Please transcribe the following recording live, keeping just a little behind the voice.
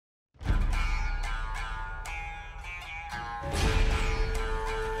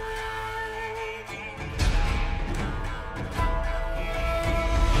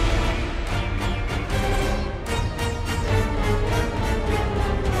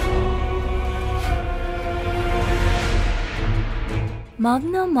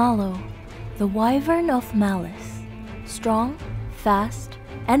Magnamalo, the Wyvern of Malice. Strong, fast,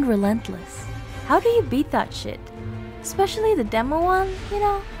 and relentless. How do you beat that shit? Especially the demo one, you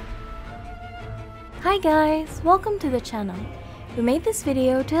know? Hi guys, welcome to the channel. We made this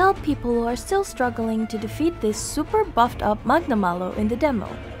video to help people who are still struggling to defeat this super buffed up Magnamalo in the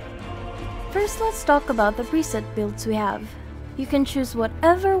demo. First, let's talk about the preset builds we have. You can choose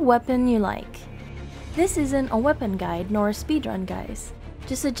whatever weapon you like. This isn't a weapon guide nor a speedrun, guys.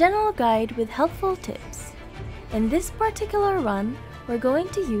 Just a general guide with helpful tips. In this particular run, we're going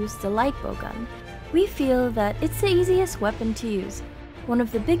to use the light bowgun. We feel that it's the easiest weapon to use. One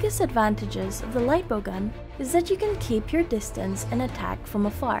of the biggest advantages of the light bowgun is that you can keep your distance and attack from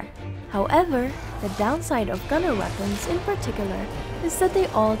afar. However, the downside of gunner weapons in particular is that they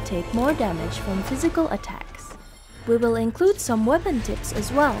all take more damage from physical attacks. We will include some weapon tips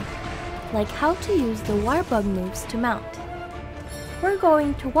as well, like how to use the wirebug moves to mount. We're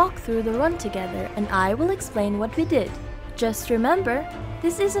going to walk through the run together and I will explain what we did. Just remember,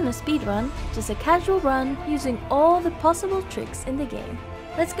 this isn't a speed run, just a casual run using all the possible tricks in the game.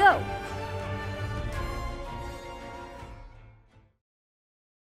 Let's go!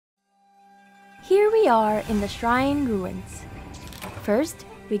 Here we are in the shrine ruins. First,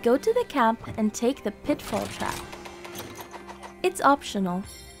 we go to the camp and take the pitfall trap. It's optional.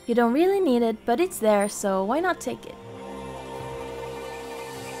 You don't really need it, but it's there, so why not take it?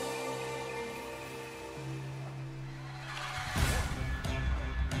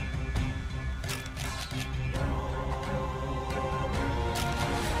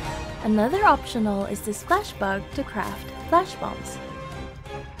 Another optional is this flash bug to craft flash bombs.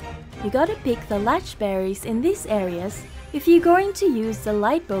 You gotta pick the latch berries in these areas if you're going to use the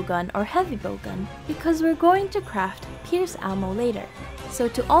light bowgun or heavy bowgun, because we're going to craft pierce ammo later. So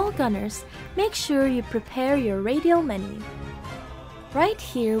to all gunners, make sure you prepare your radial menu. Right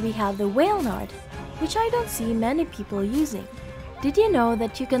here we have the whale nard, which I don't see many people using. Did you know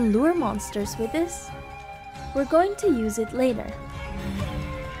that you can lure monsters with this? We're going to use it later.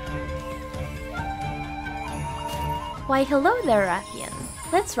 Why hello there, Rathian.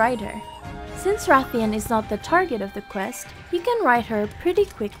 Let's ride her. Since Rathian is not the target of the quest, you can ride her pretty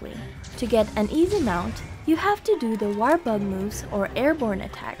quickly. To get an easy mount, you have to do the warbug moves or airborne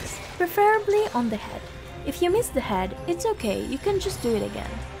attacks, preferably on the head. If you miss the head, it's okay, you can just do it again.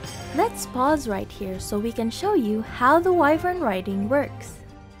 Let's pause right here so we can show you how the wyvern riding works.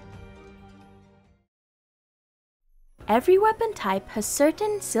 Every weapon type has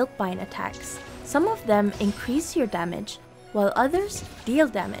certain silkbind attacks. Some of them increase your damage, while others deal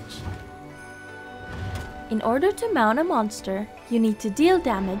damage. In order to mount a monster, you need to deal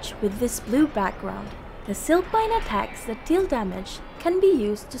damage with this blue background. The silkbind attacks that deal damage can be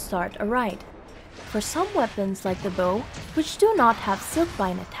used to start a ride. For some weapons like the bow, which do not have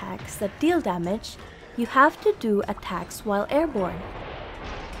silkbind attacks that deal damage, you have to do attacks while airborne.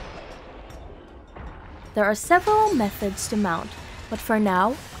 There are several methods to mount, but for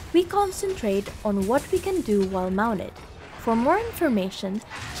now, we concentrate on what we can do while mounted. For more information,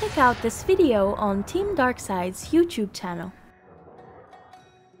 check out this video on Team Darkside's YouTube channel.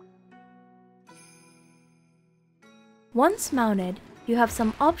 Once mounted, you have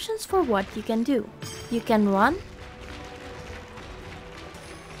some options for what you can do. You can run,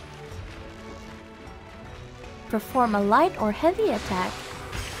 perform a light or heavy attack,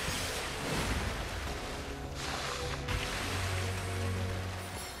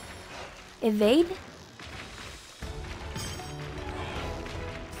 evade,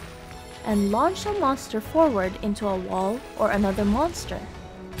 and launch a monster forward into a wall or another monster.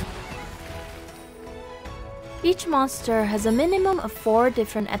 Each monster has a minimum of 4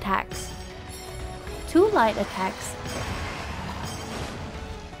 different attacks. 2 light attacks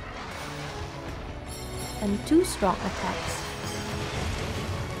and 2 strong attacks.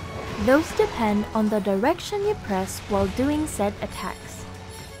 Those depend on the direction you press while doing said attacks.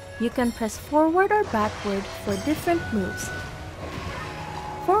 You can press forward or backward for different moves.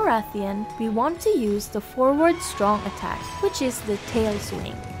 For Rathian, we want to use the forward strong attack, which is the tail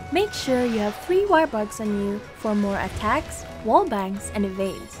swing. Make sure you have 3 wirebugs on you for more attacks, wall bangs, and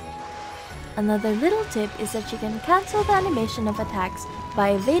evades. Another little tip is that you can cancel the animation of attacks by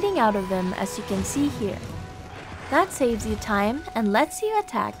evading out of them, as you can see here. That saves you time and lets you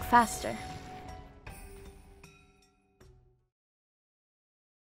attack faster.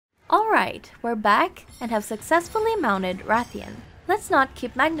 Alright, we're back and have successfully mounted Rathian. Let's not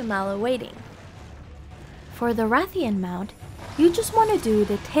keep Magnamalo waiting. For the Rathian mount, you just want to do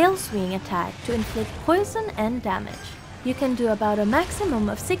the tail swing attack to inflict poison and damage. You can do about a maximum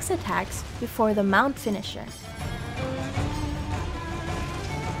of 6 attacks before the mount finisher.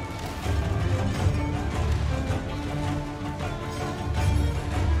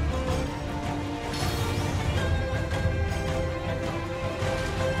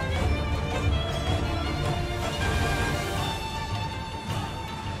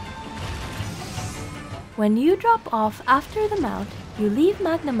 When you drop off after the mount, you leave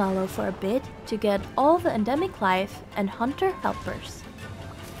Magnamalo for a bit to get all the endemic life and hunter helpers.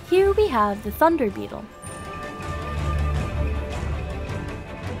 Here we have the Thunder Beetle.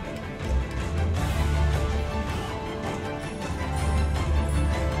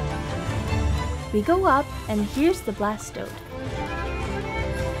 We go up and here's the Blastode.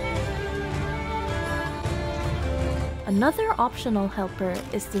 Another optional helper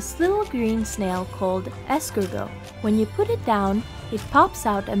is this little green snail called escargot. When you put it down, it pops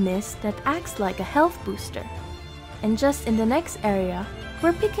out a mist that acts like a health booster. And just in the next area,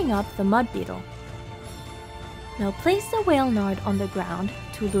 we're picking up the Mud Beetle. Now place the whale nard on the ground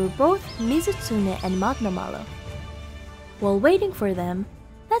to lure both Mitzusune and Magnamalo. While waiting for them,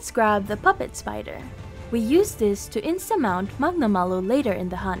 let's grab the puppet spider. We use this to insta-mount Magnamalo later in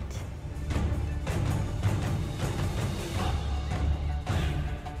the hunt.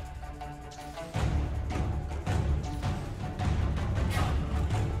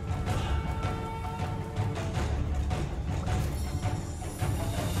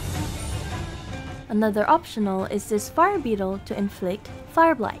 Another optional is this Fire Beetle to inflict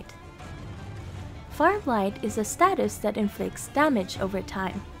Fire Blight. Fire Blight is a status that inflicts damage over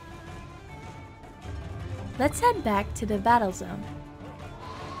time. Let's head back to the battle zone.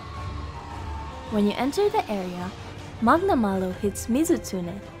 When you enter the area, Magnamalo hits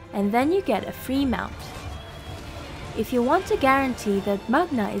Mitzusune and then you get a free mount. If you want to guarantee that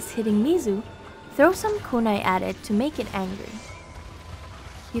Magna is hitting Mizu, throw some kunai at it to make it angry.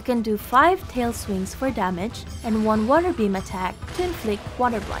 You can do 5 tail swings for damage and 1 water beam attack to inflict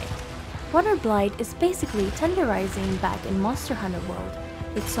Water Blight. Water Blight is basically tenderizing back in Monster Hunter World.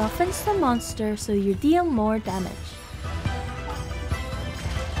 It softens the monster so you deal more damage.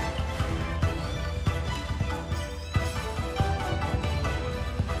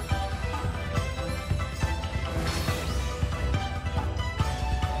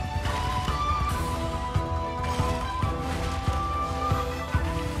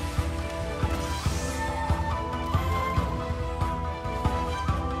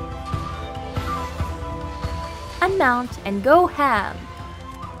 Unmount and go ham!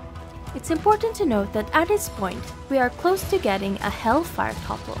 It's important to note that at this point, we are close to getting a Hellfire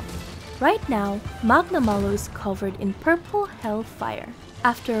topple. Right now, Magnamalo is covered in purple Hellfire.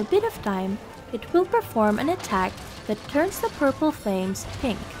 After a bit of time, it will perform an attack that turns the purple flames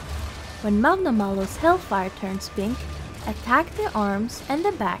pink. When Magnamalo's Hellfire turns pink, attack the arms and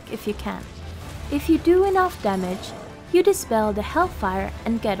the back if you can. If you do enough damage, you dispel the Hellfire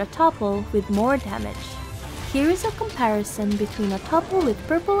and get a topple with more damage. Here is a comparison between a topple with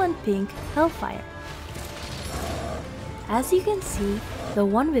purple and pink Hellfire. As you can see, the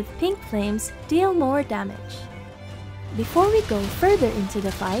one with pink flames deal more damage. Before we go further into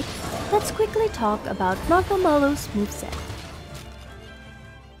the fight, let's quickly talk about Magnamalo's moveset.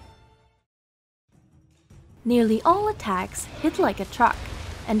 Nearly all attacks hit like a truck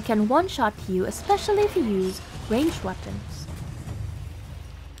and can one-shot you, especially if you use ranged weapons.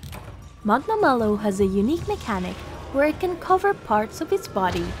 Magnamalo has a unique mechanic where it can cover parts of its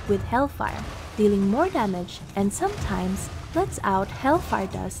body with Hellfire, dealing more damage and sometimes lets out Hellfire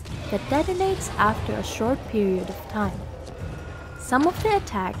dust that detonates after a short period of time. Some of the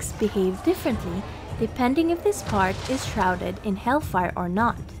attacks behave differently depending if this part is shrouded in Hellfire or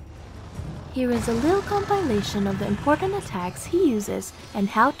not. Here is a little compilation of the important attacks he uses and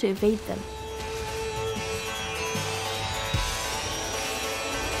how to evade them.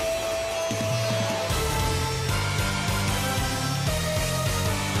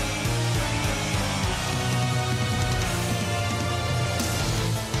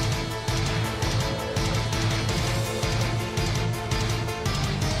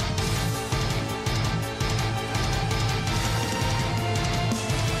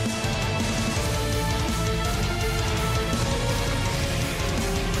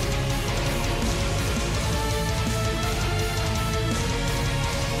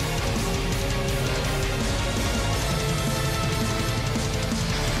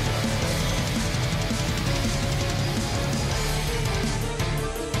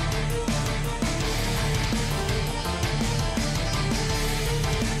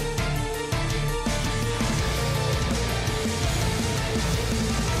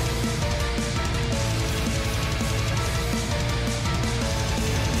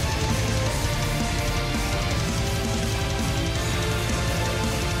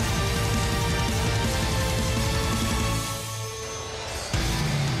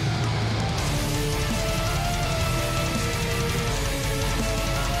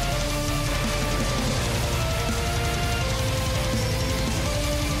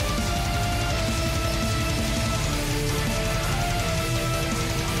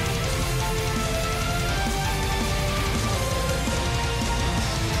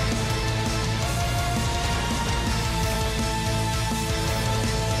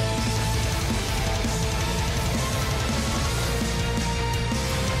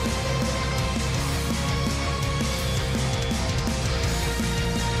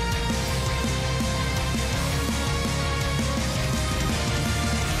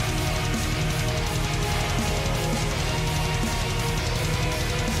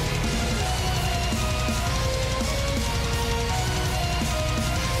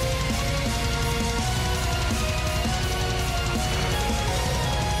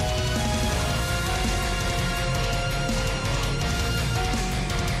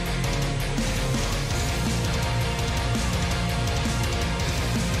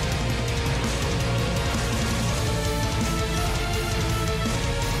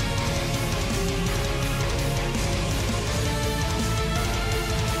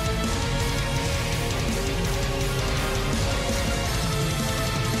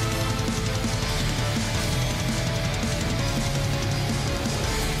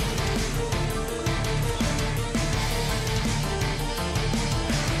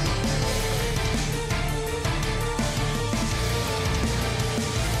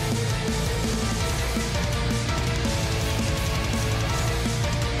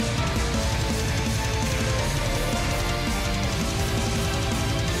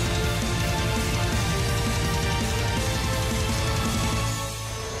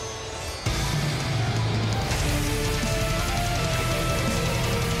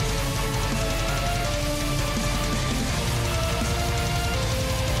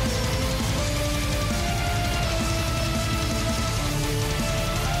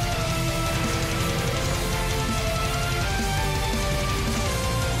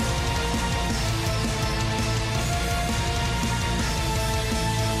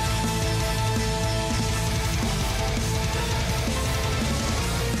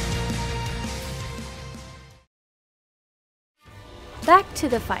 Back to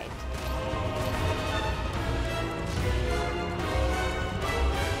the fight.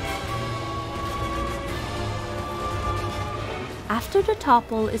 After the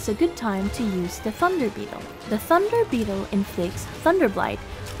topple is a good time to use the Thunder Beetle. The Thunder Beetle inflicts Thunder Blight,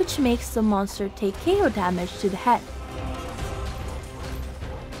 which makes the monster take KO damage to the head.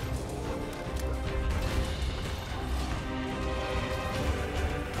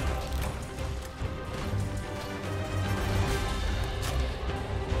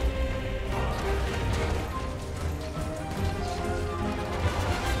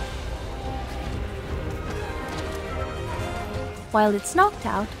 While it's knocked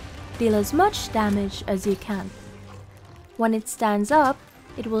out, deal as much damage as you can. When it stands up,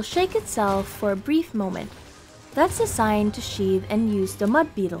 it will shake itself for a brief moment. That's a sign to sheathe and use the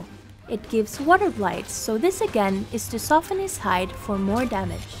Mud Beetle. It gives Water Blights, so this again is to soften his hide for more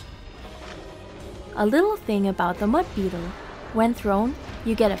damage. A little thing about the Mud Beetle, when thrown,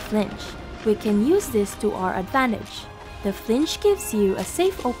 you get a flinch. We can use this to our advantage. The flinch gives you a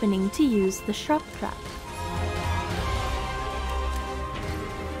safe opening to use the Shrub Trap.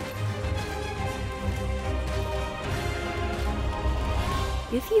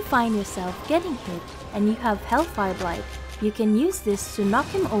 If you find yourself getting hit and you have Hellfire Blight, you can use this to knock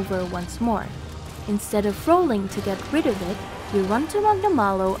him over once more. Instead of rolling to get rid of it, you run to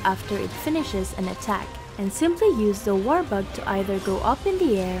Magnamalo after it finishes an attack, and simply use the Warbug to either go up in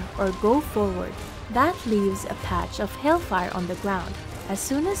the air or go forward. That leaves a patch of Hellfire on the ground. As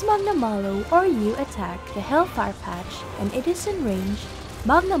soon as Magnamalo or you attack the Hellfire patch and it is in range,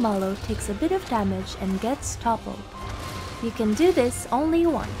 Magnamalo takes a bit of damage and gets toppled. You can do this only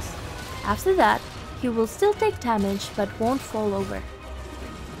once. After that, he will still take damage but won't fall over.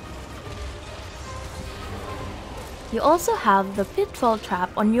 You also have the Pitfall Trap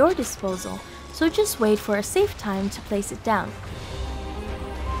on your disposal, so just wait for a safe time to place it down.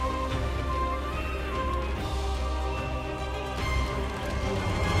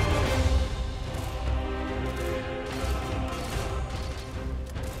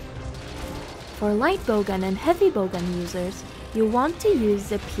 For light bowgun and heavy bowgun users, you want to use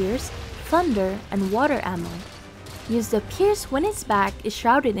the Pierce, Thunder, and Water ammo. Use the Pierce when its back is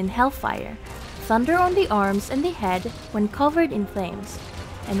shrouded in Hellfire, Thunder on the arms and the head when covered in flames,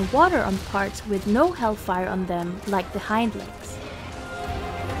 and Water on parts with no Hellfire on them like the hind legs.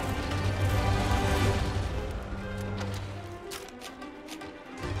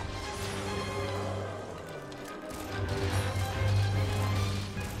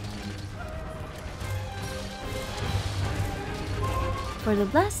 For the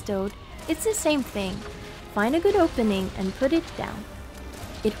Blastode, it's the same thing. Find a good opening and put it down.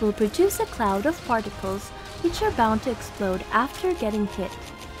 It will produce a cloud of particles which are bound to explode after getting hit.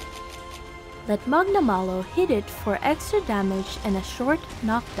 Let Magnamalo hit it for extra damage and a short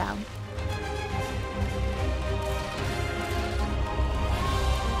knockdown.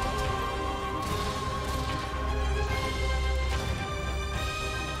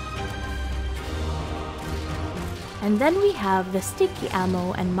 And then we have the sticky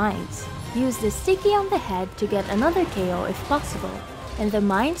ammo and mines. Use the sticky on the head to get another KO if possible, and the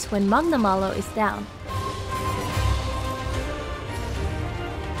mines when Magnamalo is down.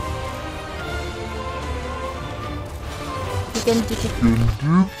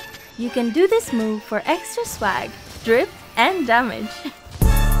 You can do this move for extra swag, drip, and damage.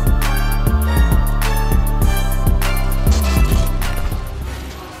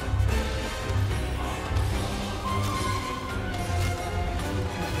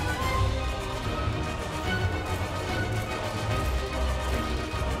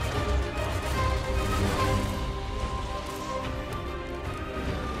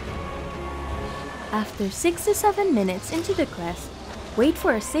 After 6 to 7 minutes into the quest, wait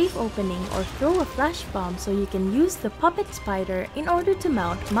for a safe opening or throw a flash bomb so you can use the puppet spider in order to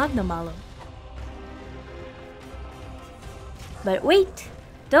mount Magnamalo. But wait!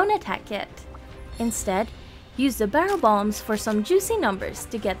 Don't attack yet. Instead, use the barrel bombs for some juicy numbers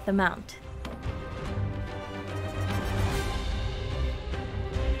to get the mount.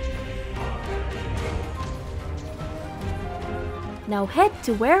 Now head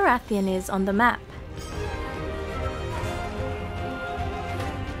to where Rathian is on the map.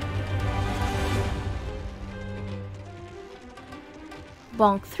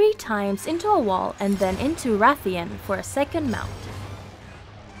 Bonk 3 times into a wall and then into Rathian for a second mount.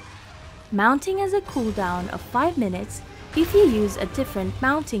 Mounting has a cooldown of 5 minutes if you use a different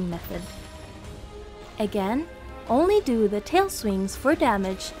mounting method. Again, only do the tail swings for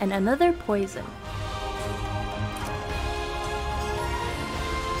damage and another poison.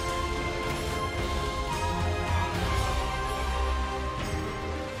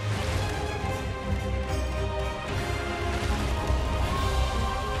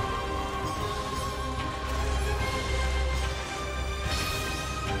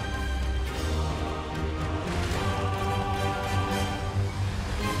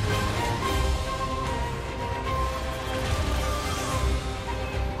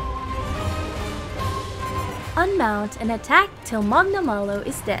 unmount and attack till Magnamalo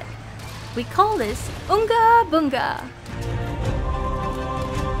is dead. We call this Unga Bunga!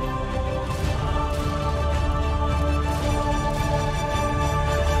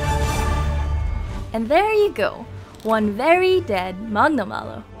 And there you go, one very dead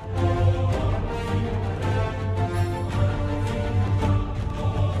Magnamalo.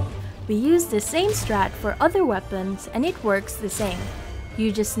 We use the same strat for other weapons and it works the same.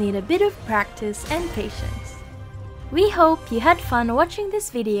 You just need a bit of practice and patience. We hope you had fun watching this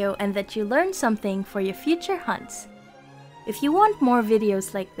video and that you learned something for your future hunts. If you want more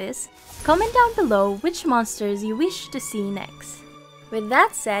videos like this, comment down below which monsters you wish to see next. With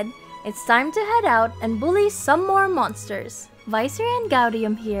that said, it's time to head out and bully some more monsters. Vycery and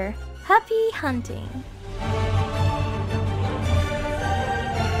Gaudium here. Happy hunting!